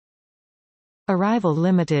Arrival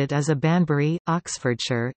Limited is a Banbury,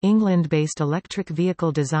 Oxfordshire, England-based electric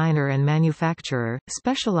vehicle designer and manufacturer,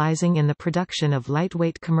 specialising in the production of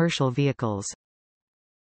lightweight commercial vehicles.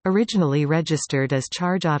 Originally registered as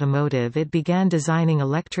Charge Automotive, it began designing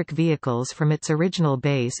electric vehicles from its original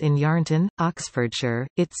base in Yarnton, Oxfordshire.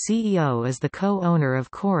 Its CEO is the co-owner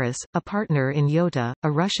of Chorus, a partner in Yota, a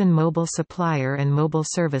Russian mobile supplier and mobile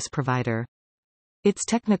service provider. Its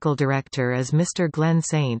technical director is Mr. Glenn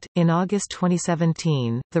Saint. In August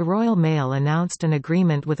 2017, the Royal Mail announced an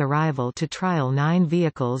agreement with Arrival to trial 9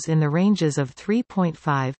 vehicles in the ranges of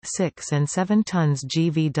 3.5, 6 and 7 tons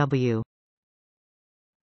GVW.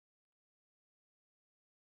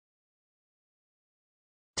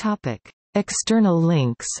 Topic: External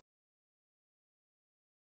links.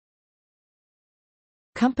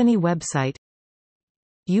 Company website.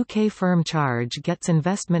 UK firm Charge gets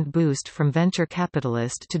investment boost from venture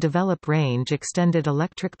capitalist to develop range-extended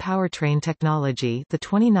electric powertrain technology. The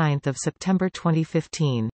 29th of September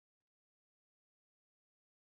 2015.